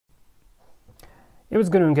Hey, what's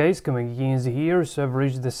going on, guys? KIM-1 here. So I've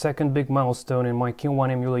reached the second big milestone in my KIM-1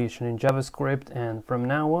 emulation in JavaScript, and from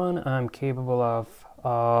now on I'm capable of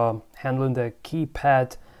handling the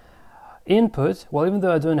keypad input. Well, even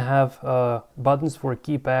though I don't have buttons for a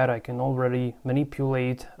keypad, I can already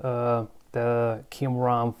manipulate the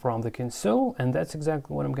KIM-ROM from the console, and that's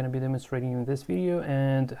exactly what I'm going to be demonstrating in this video.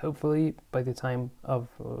 And hopefully by the time of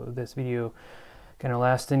this video kind of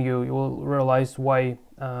lasting, you will realize why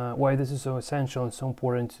this is so essential and so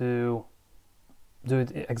important to do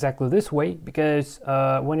it exactly this way, because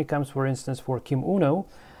when it comes, for instance, for KIM-1,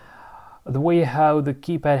 the way how the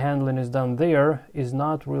keypad handling is done there is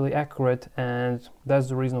not really accurate, and that's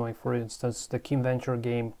the reason why, for instance, the KIM Venture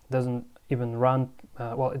game doesn't even run.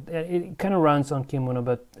 Well, it kind of runs on KIM-1,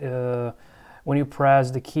 but when you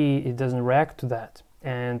press the key, it doesn't react to that.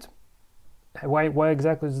 And why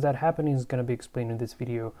exactly is that happening is going to be explained in this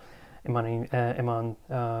video among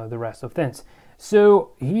the rest of things.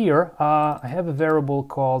 So here I have a variable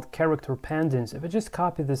called character pendants. If I just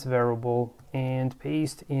copy this variable and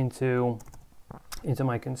paste into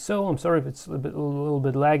my console, I'm sorry if it's a little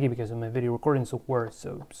bit laggy because of my video recording software,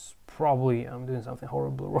 so probably I'm doing something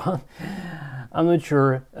horribly wrong. I'm not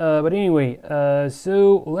sure, but anyway,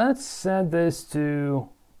 so let's set this to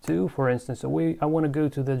 2, for instance. So I want to go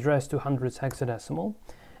to the address 200 hexadecimal,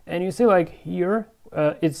 and you see, like here,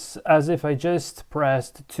 it's as if I just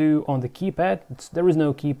pressed 2 on the keypad. There is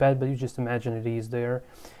no keypad, but you just imagine it is there,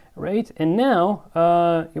 right? And now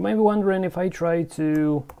you might be wondering if I try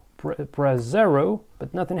to press 0,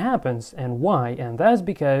 but nothing happens. And why? And that's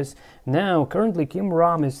because now currently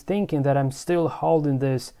KIM-ROM is thinking that I'm still holding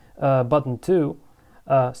this button 2,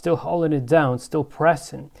 still holding it down, still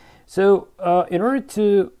pressing. So in order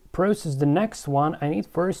to process the next one, I need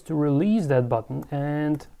first to release that button,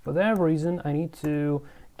 and for that reason I need to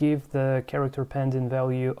give the character pendant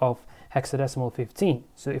value of hexadecimal 15.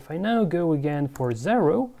 So if I now go again for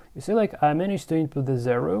 0, you see, like, I managed to input the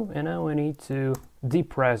 0, and now I need to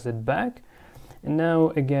depress it back, and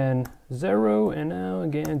now again 0, and now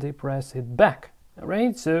again depress it back. All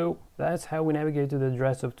right, so that's how we navigate to the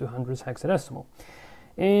address of 200 hexadecimal.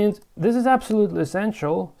 And this is absolutely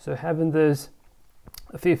essential. So having this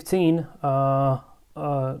 15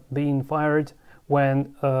 being fired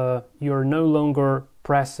when you're no longer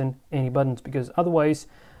pressing any buttons, because otherwise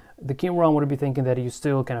the KIM-ROM would be thinking that you're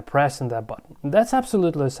still kind of pressing that button. And that's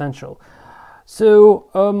absolutely essential. So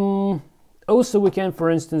also we can, for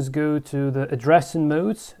instance, go to the addressing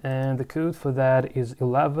modes, and the code for that is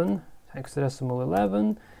 11, hexadecimal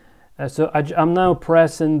 11. So I'm now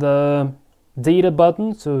pressing the data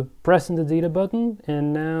button, so pressing the data button,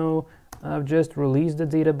 and now I've just released the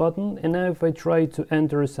data button. And now if I try to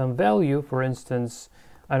enter some value, for instance,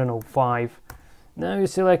 I don't know, 5, now you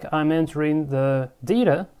see, like, I'm entering the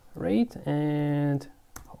data, right? And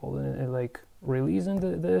holding it, like, releasing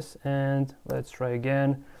this, and let's try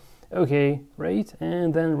again. Okay, right?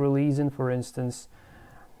 And then releasing, for instance,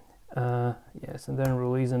 yes, and then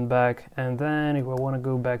releasing back. And then if I want to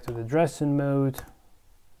go back to the addressing mode,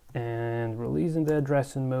 and releasing the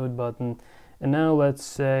addressing mode button. And now let's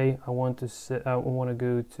say I want to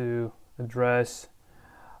go to address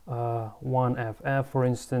 1FF, for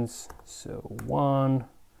instance. So 1,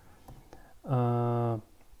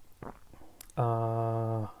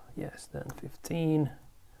 yes, then 15,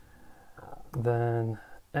 then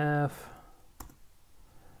F,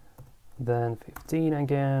 then 15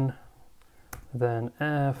 again, then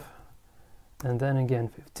F, and then again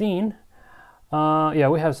 15. Yeah,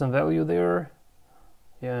 we have some value there.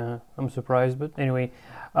 Yeah, I'm surprised, but anyway,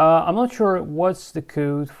 I'm not sure what's the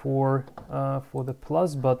code for the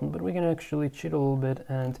plus button, but we can actually cheat a little bit.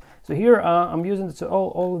 And so here I'm using it. So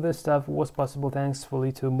all of this stuff was possible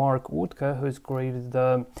thankfully to Mark Woodka, who's created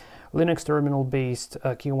the Linux terminal-based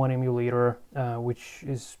KIM-1 emulator, which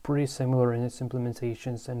is pretty similar in its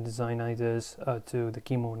implementations and design ideas to the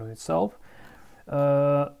KIM-1 itself.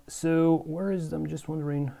 So where is? I'm just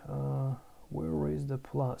wondering. Where is the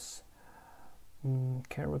plus?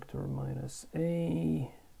 Character minus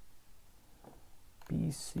A,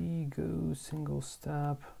 BC, go single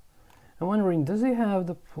step. I'm wondering, does it have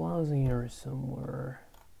the plus here somewhere?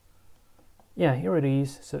 Yeah, here it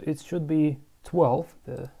is. So it should be 12.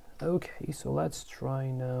 Okay, so let's try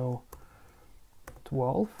now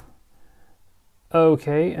 12.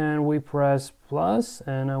 Okay, and we press plus,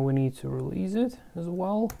 and now we need to release it as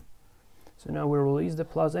well. So now we release the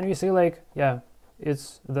plus, and you see, like, yeah,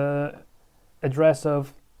 it's the address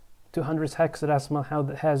of 200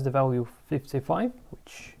 hexadecimal has the value 55,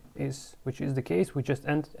 which is the case. We just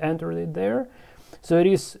entered it there. So it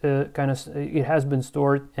is it has been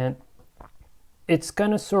stored, and it's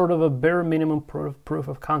kind of sort of a bare minimum proof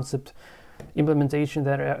of concept implementation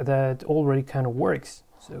that already kind of works.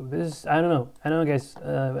 So this, I don't know guys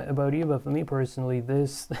about you, but for me personally,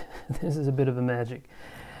 this this is a bit of a magic.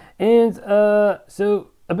 And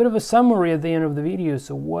so a bit of a summary at the end of the video.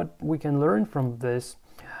 So what we can learn from this.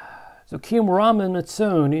 So KIM-1 on its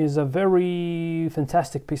own is a very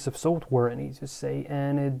fantastic piece of software, I need to say,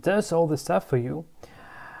 and it does all the stuff for you.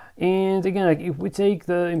 And again, like if we take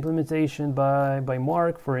the implementation by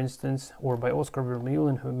Mark, for instance, or by Oscar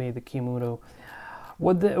Vermeulen, who made the KIM-1,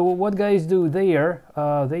 what guys do there,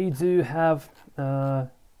 they do have,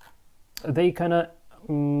 they kind of,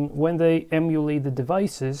 when they emulate the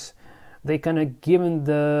devices, they kind of given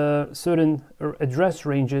the certain address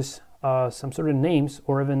ranges some certain names,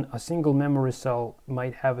 or even a single memory cell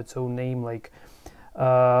might have its own name, like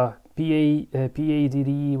PADD,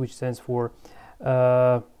 which stands for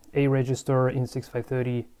A register in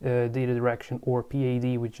 6530 data direction, or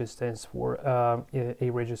PAD, which just stands for A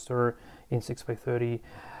register in 6530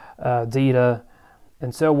 data,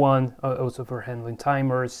 and so on. Also for handling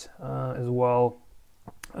timers as well.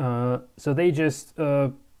 So they just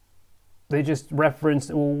reference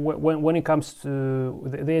when it comes to,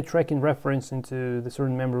 they're tracking reference into the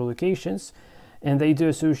certain memory locations, and they do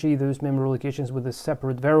associate those memory locations with the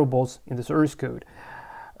separate variables in the source code.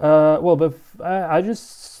 Well, but I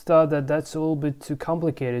just thought that that's a little bit too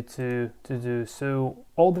complicated to do. So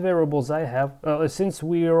all the variables I have, since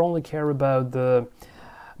we only care about the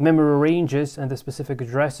memory ranges and the specific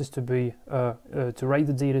addresses to be to write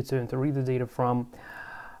the data to and to read the data from.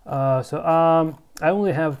 I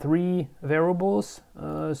only have 3 variables.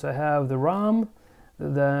 So I have the ROM,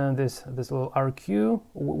 then this little RQ,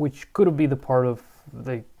 which could be the part of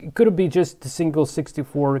it could be just a single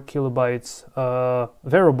 64 kilobytes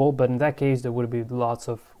variable, but in that case there would be lots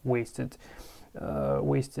of wasted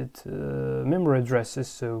memory addresses.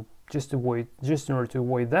 So just in order to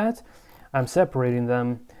avoid that, I'm separating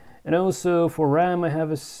them. And also for RAM, I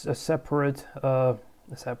have a separate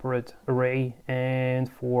array, and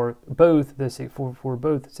for both the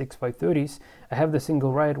 6530s, I have the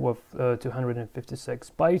single write of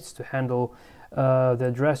 256 bytes to handle the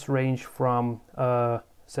address range from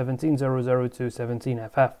 1700 to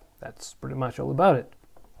 17FF. That's pretty much all about it.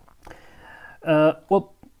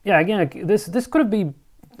 Well, yeah, again, this could be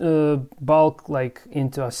bulk like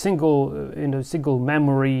into a single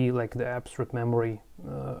memory, like the abstract memory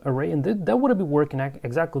array, and that would be working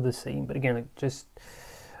exactly the same. But again, just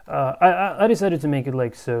I decided to make it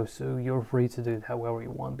like so you're free to do it however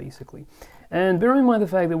you want, basically. And bear in mind the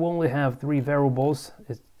fact that we only have 3 variables,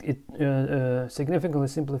 it significantly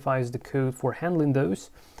simplifies the code for handling those.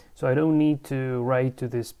 So I don't need to write to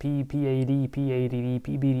this PAD, PADD,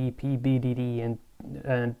 PBD, PBDD,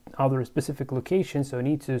 and other specific locations. So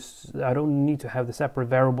I don't need to have the separate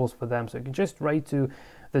variables for them. So I can just write to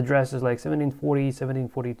the addresses like 1740,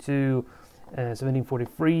 1742,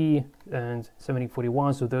 1743, and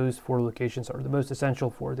 1741. So those 4 locations are the most essential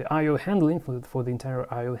for the I/O handling, for the entire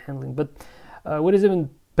I/O handling. But what is even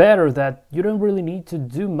better, that you don't really need to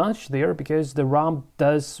do much there, because the ROM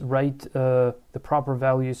does write the proper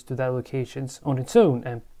values to that locations on its own,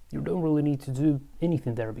 and you don't really need to do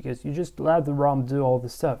anything there, because you just let the ROM do all the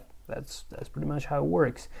stuff. That's pretty much how it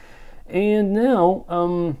works. And now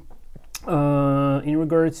in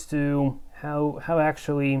regards to how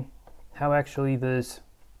actually the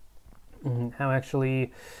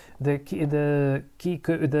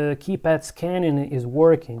keypad scanning is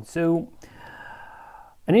working. So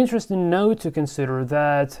an interesting note to consider,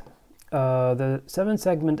 that the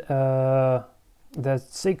 7-segment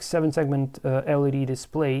LED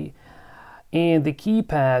display and the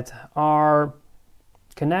keypad are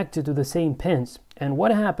connected to the same pins. And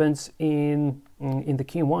what happens in the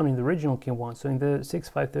KIM-1, in the original KIM-1, so in the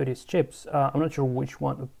 6530s chips, I'm not sure which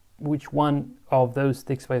one of those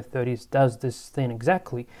 6530s does this thing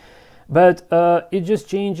exactly, but it just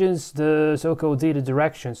changes the so-called data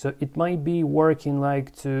direction. So it might be working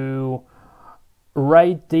like to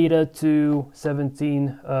write data to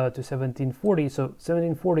 1740. So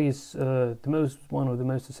 1740 is one of the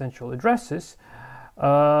most essential addresses.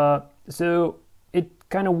 So it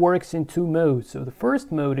kind of works in 2 modes. So the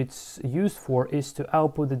first mode it's used for is to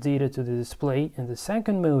output the data to the display, and the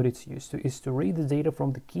second mode it's used to is to read the data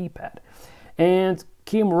from the keypad. And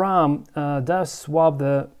KIM-1 does swap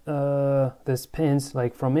these pins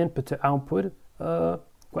like from input to output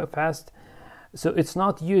quite fast. So it's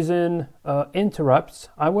not using interrupts.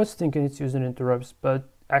 I was thinking it's using interrupts, but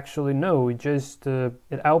actually no, it just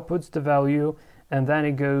it outputs the value, and then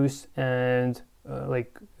it goes and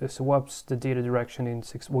swaps the data direction in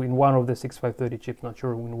one of the 6530 chips, not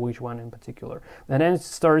sure in which one in particular, and then it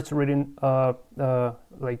starts reading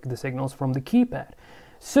like the signals from the keypad.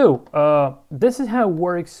 So this is how it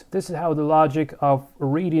works. This is how the logic of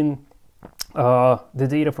reading the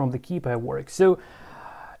data from the keypad works. So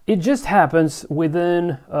it just happens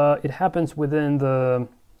within the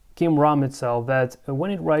KIM-ROM itself that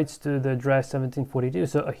when it writes to the address 1742,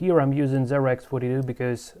 so here I'm using 0x42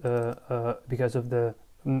 because of the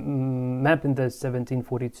mapping the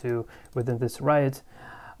 1742 within this write.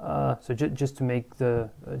 So just to make the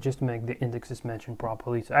indexes mentioned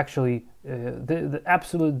properly. So actually, the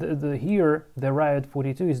absolute here the write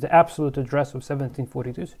 42 is the absolute address of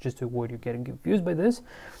 1742. So just to avoid you getting confused by this.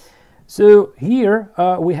 So here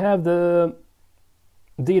we have the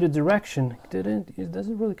data direction. It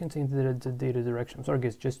doesn't really contain the data direction. I'm sorry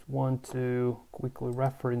guys, just want to quickly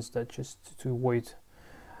reference that just to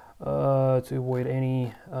avoid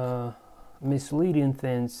any misleading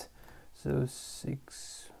things. So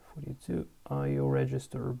 642 IO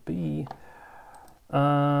register B.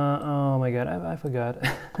 Oh my god, I forgot.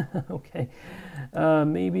 Okay,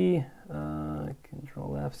 maybe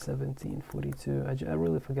Control F 1742. I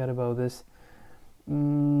really forgot about this.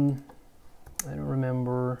 I don't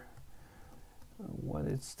remember what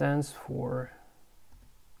it stands for.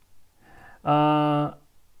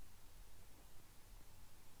 P80.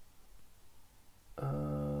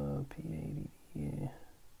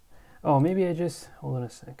 Oh, maybe I just hold on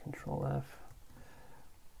a sec. Control F.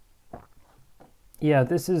 Yeah,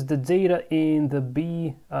 this is the data in the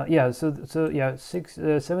B. Yeah, so yeah,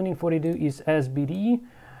 1742 is SBD.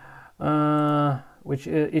 Which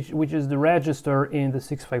is the register in the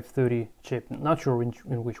 6530 chip. Not sure in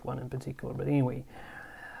which one in particular, but anyway.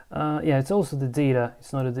 Yeah, it's also the data.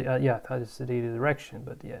 It's not a yeah, I thought it's the data direction,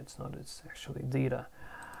 but yeah, it's not. It's actually data.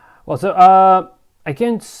 Well, so I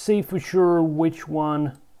can't say for sure which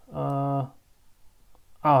one. Oh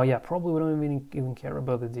yeah, probably we don't even care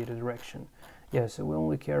about the data direction. Yeah, so we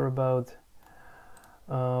only care about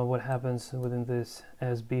what happens within this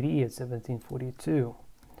SBD at 1742.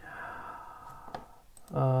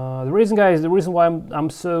 The reason, guys, the reason why I'm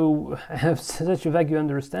so have such a vague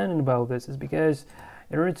understanding about this is because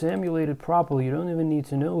in order to emulate it properly, you don't even need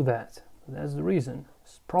to know that. That's the reason.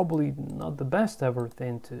 It's probably not the best ever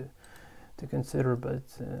thing to consider, but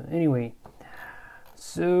anyway.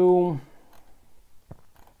 So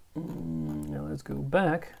now let's go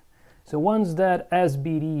back. So once that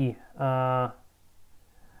SBD, yeah,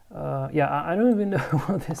 I don't even know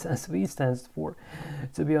what this SV stands for,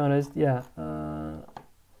 to be honest. Yeah.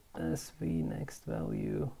 SV next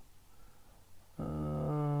value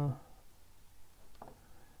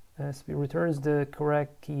SV returns the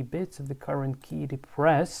correct key bits of the current key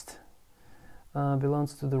depressed,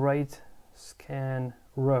 belongs to the right scan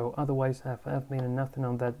row, otherwise FF meaning nothing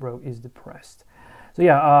on that row is depressed. So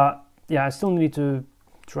yeah, yeah, I still need to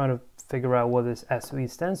try to figure out what this SV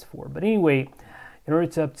stands for, but anyway, in order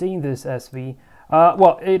to obtain this SV,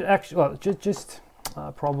 well, it actually, well, just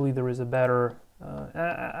probably there is a better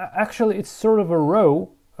actually, it's sort of a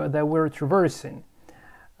row that we're traversing.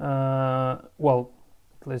 Well,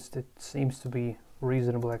 at least it seems to be a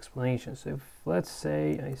reasonable explanation. So if, let's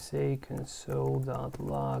say, I say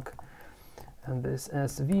console.log and this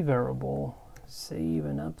SV variable, save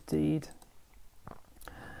and update.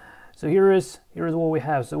 So here's what we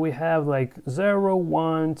have. So we have like 0,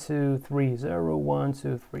 1, 2, 3, 0, 1,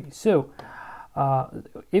 2, 3. So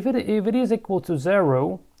if it is equal to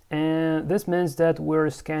 0, and this means that we're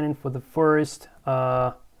scanning for the first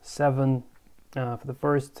 7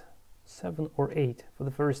 or 8, for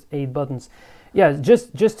the first 8 buttons. Yeah,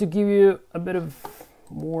 just to give you a bit of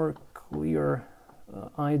more clear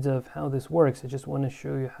idea of how this works, I just want to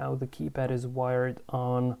show you how the keypad is wired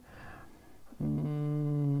on.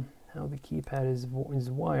 How the keypad is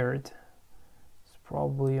wired. It's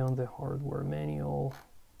probably on the hardware manual.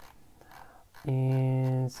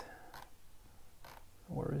 And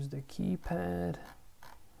where is the keypad?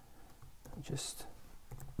 Just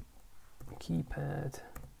keypad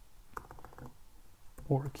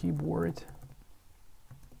or keyboard.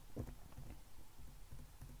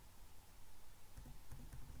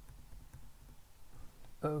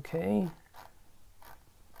 Okay.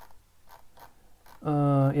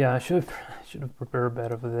 Yeah, I should have prepared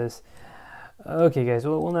better for this. Okay, guys.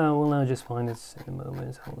 We'll now just find this in a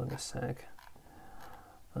moment. Hold on a sec.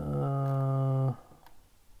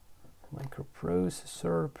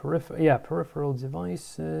 Microprocessor, peripheral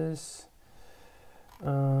devices.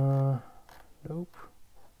 Nope.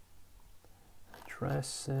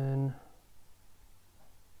 Addressing.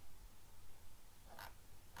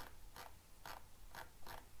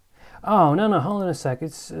 Oh, no, hold on a sec.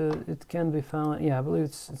 It can be found. Yeah, I believe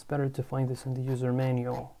it's better to find this in the user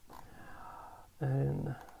manual.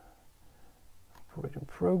 And operating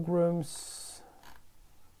programs.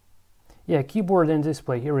 Yeah, keyboard and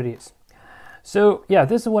display. Here it is. So yeah,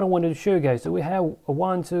 this is what I wanted to show you guys. So we have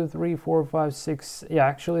 1, 2, 3, 4, 5, 6. Yeah,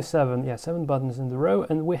 actually 7. Yeah, 7 buttons in the row,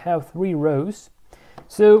 and we have 3 rows.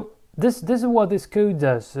 So this is what this code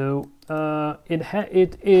does. So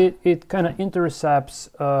it kind of intercepts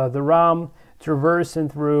the ROM, traversing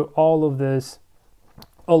through all of these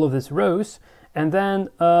rows, and then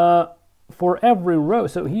for every row.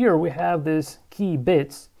 So here we have these key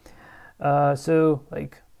bits. So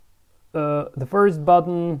like the first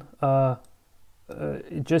button. So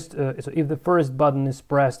if the first button is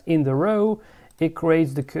pressed in the row, it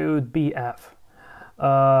creates the code BF.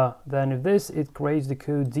 Then if this, it creates the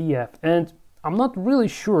code DF. And I'm not really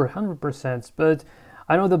sure 100%, but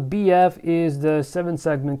I know the BF is the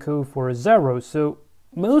 7-segment code for 0. So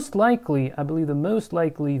most likely, I believe most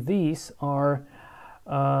likely these are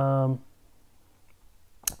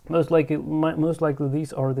most likely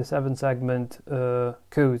these are the 7-segment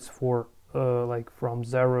codes for like from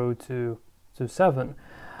 0 to 7.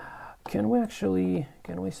 Can we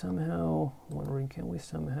somehow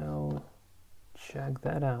check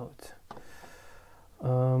that out?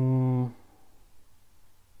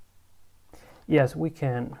 Yes, we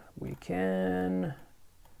can.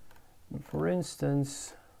 For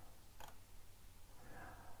instance,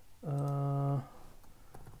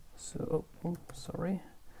 sorry.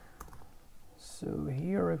 So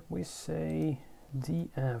here, if we say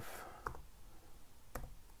DF,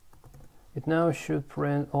 it now should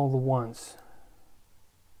print all the ones.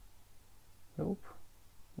 Nope,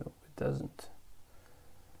 it doesn't.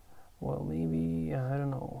 Well, maybe, I don't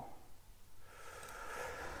know.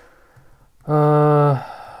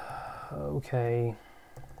 Okay.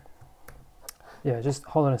 Yeah, just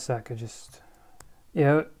hold on a sec.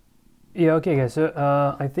 Yeah, okay guys, so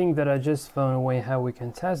I think that I just found a way how we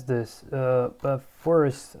can test this. But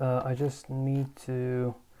first, I just need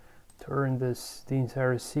to turn the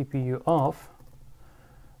entire CPU off.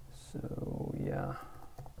 So yeah,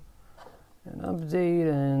 and update,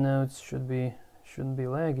 and now it shouldn't be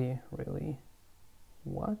laggy really.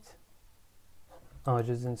 What? Oh, it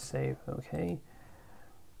just didn't save. Okay,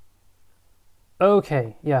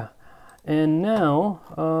 yeah. And now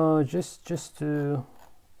just to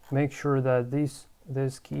make sure that these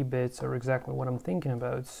key bits are exactly what I'm thinking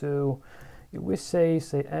about. So if we say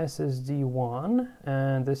SSD1,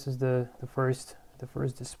 and this is the first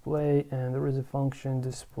display, and there is a function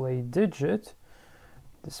display digit,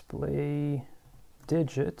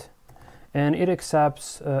 and it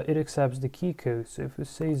accepts the key code. So if we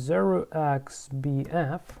say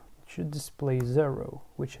 0xBF, it should display 0,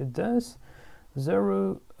 which it does.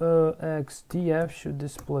 0xDF should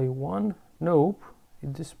display 1. Nope,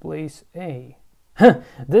 it displays A.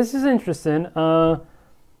 This is interesting.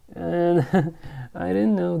 And I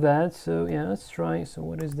didn't know that, so yeah, let's try. So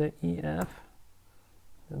what is the EF?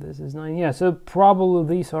 And this is 9. Yeah, so probably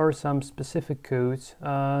these are some specific codes.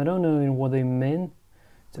 I don't know what they mean,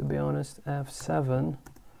 to be honest. F7,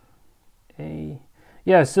 A.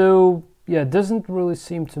 Yeah, so yeah, it doesn't really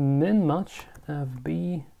seem to mean much.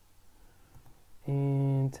 FB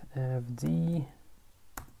and FD.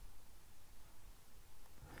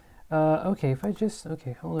 Okay, if I just,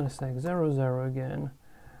 hold on a sec, 0, 0 again.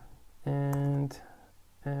 And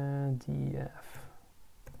DF.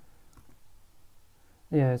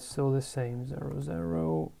 Yeah, it's still the same, 0,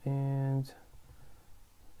 0, and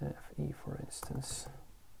FE, for instance.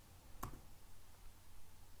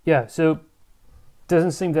 Yeah, so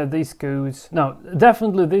doesn't seem that these codes, no,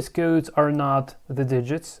 definitely these codes are not the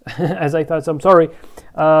digits, as I thought. So I'm sorry.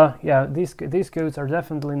 Yeah, these codes are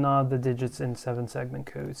definitely not the digits in 7-segment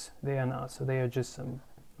codes. They are not. So they are just some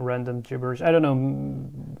random gibberish. I don't know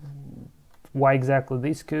why exactly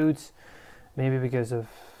these codes. Maybe because of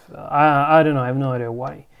I don't know. I have no idea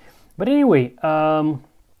why. But anyway,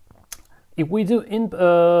 if we do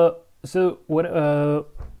so what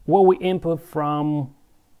we input from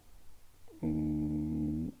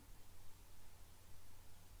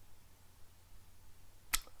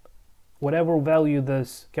whatever value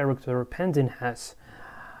this character pending has,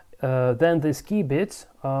 then these key bits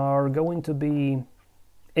are going to be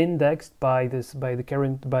indexed by the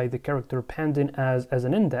character pending as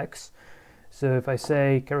an index. So if I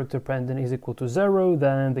say character pending is equal to 0,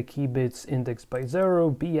 then the key bits indexed by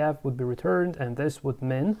 0, BF would be returned, and this would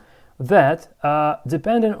mean that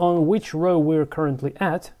depending on which row we're currently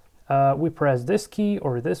at, we press this key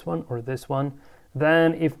or this one,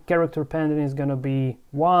 Then if character pending is gonna be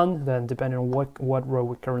 1, then depending on what row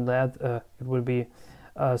we currently at, it will be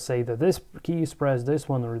say that this key is pressed, this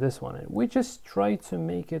one or this one. And we just try to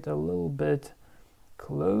make it a little bit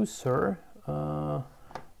closer.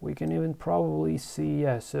 We can even probably see,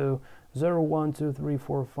 yeah, so 0, 1, 2, 3,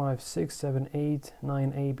 4, 5, 6, 7, 8,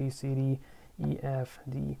 9, A, B, C, D, E, F,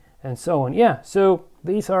 D, and so on. Yeah, so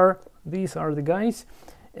these are the guys.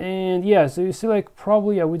 And yeah, so you see, like,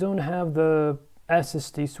 probably, yeah, we don't have the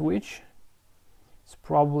SST switch. It's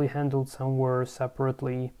probably handled somewhere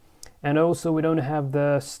separately. And also we don't have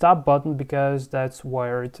the stop button because that's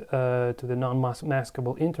wired to the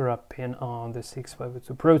non-maskable interrupt pin on the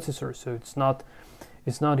 6502 processor. So it's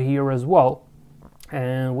not here as well.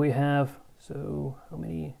 And we have, so how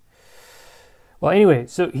many? Well, anyway,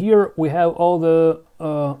 so here we have all the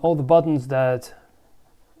buttons that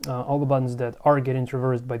are getting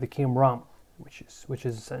traversed by the KIM-ROM, which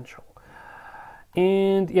is essential.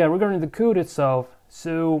 And yeah, regarding the code itself,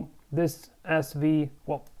 so this SV,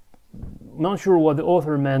 well, I'm not sure what the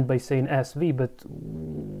author meant by saying SV, but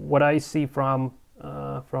what I see from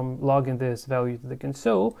logging this value to the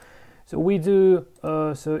console, so we do,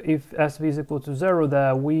 so if SV is equal to 0,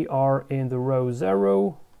 that we are in the row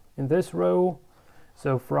 0, in this row.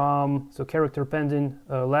 So character pending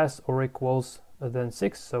less or equals than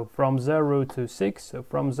 6, so from 0 to 6, so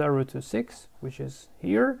from 0 to 6, which is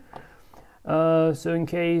here. So in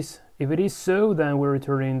case, if it is so, then we're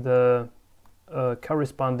returning the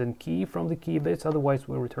corresponding key from the key bits, otherwise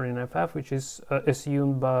we're returning FF, which is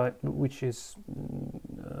assumed by, which is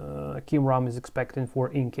KIM-ROM is expecting for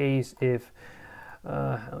in case if,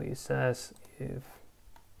 how he says, if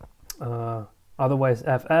otherwise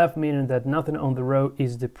FF, meaning that nothing on the row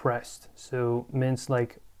is depressed. So means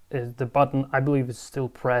like the button, I believe, is still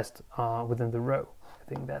pressed within the row. I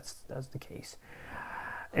think that's the case.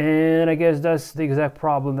 And I guess that's the exact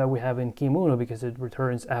problem that we have in KIM-1 because it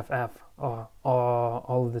returns FF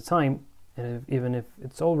all of the time. And even if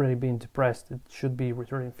it's already been depressed, it should be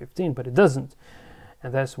returning 15, but it doesn't.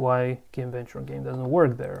 And that's why KIM Venture Game doesn't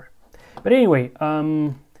work there. But anyway,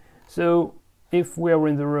 so if we are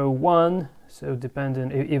in the row 1, so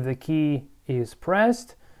depending if the key is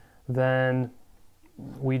pressed, then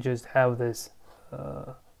we just have this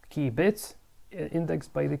key bits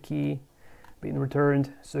indexed by the key being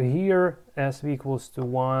returned. So here SV equals to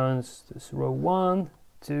 1, this row 1,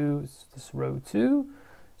 2, this row 2.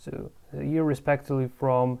 So here respectively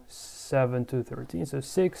from 7 to 13. So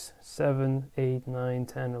 6, 7, 8, 9,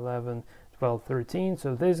 10, 11, 12, 13.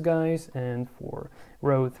 So these guys, and for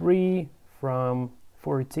row 3 from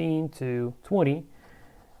 14 to 20.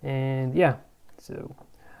 And yeah, so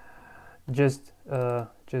just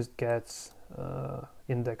gets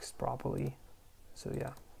indexed properly. So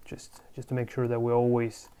yeah, just to make sure that we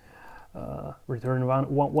always return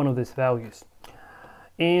one of these values.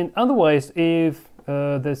 And otherwise, if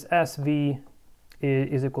this SV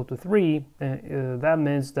is equal to 3, that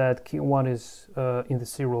means that KIM-1 is in the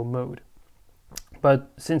serial mode.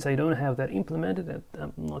 But since I don't have that implemented,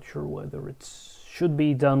 I'm not sure whether it should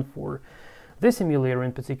be done for this emulator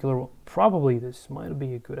in particular. Probably this might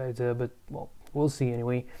be a good idea, but well, we'll see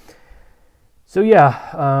anyway. So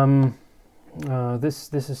yeah,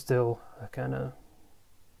 this is still kind of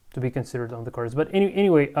to be considered on the cards. But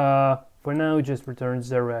anyway, for now, it just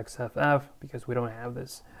returns 0xFF because we don't have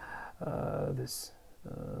this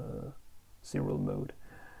serial mode.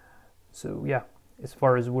 So yeah, as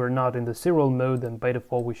far as we're not in the serial mode, then by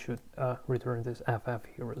default we should return this FF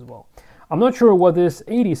here as well. I'm not sure what this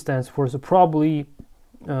 80 stands for, so probably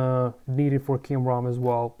needed for KIM-ROM as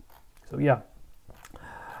well. So yeah,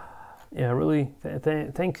 really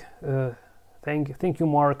thank you,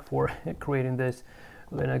 Mark, for creating this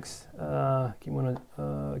Linux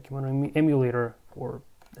KIM-1 emulator. For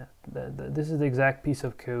this is the exact piece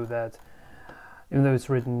of code that, even though it's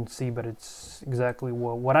written in C, but it's exactly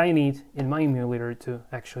what I need in my emulator to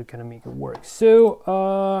actually kind of make it work.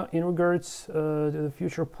 So in regards to the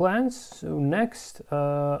future plans, so next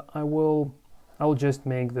I'll just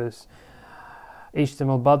make this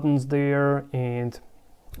HTML buttons there. And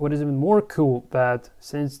what is even more cool, that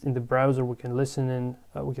since in the browser we can listen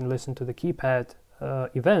to the keypad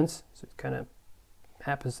events, so it kind of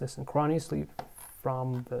happens asynchronously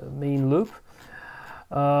from the main loop.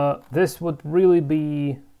 This would really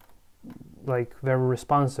be like very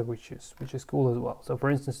responsive, which is cool as well. So for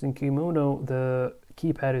instance, in KIM-1, the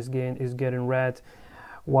keypad is getting read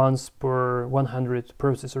once per 100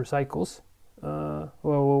 processor cycles, well,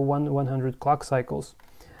 100 clock cycles.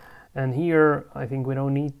 And here I think we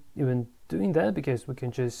don't need even doing that because we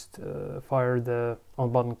can just fire the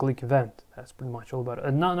on button click event. That's pretty much all about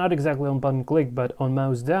it. Not exactly on button click, but on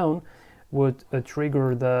mouse down would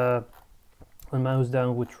trigger the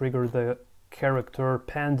character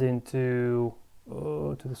panned into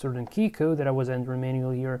the certain key code that I was entering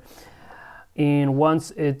manually here. And once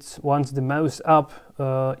the mouse up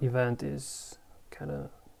event is kind of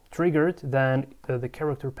triggered, then the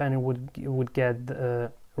character panel would get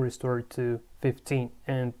restored to 15,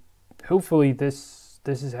 and hopefully this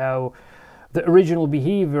is how the original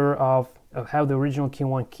behavior of how the original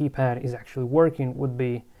KIM-1 keypad is actually working would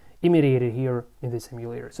be imitated here in this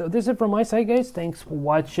emulator. So this is it from my side, guys. Thanks for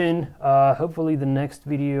watching. Hopefully the next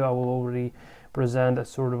video I will already present a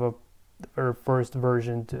sort of the very first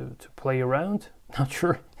version to play around. Not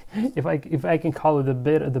sure if I can call it the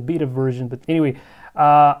beta version, but anyway,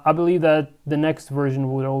 I believe that the next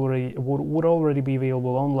version would already be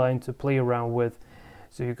available online to play around with,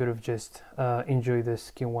 so you could have just enjoyed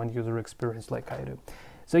this KIM-1 user experience like I do.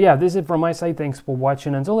 So yeah, this is it from my side. Thanks for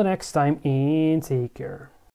watching. Until the next time, and take care.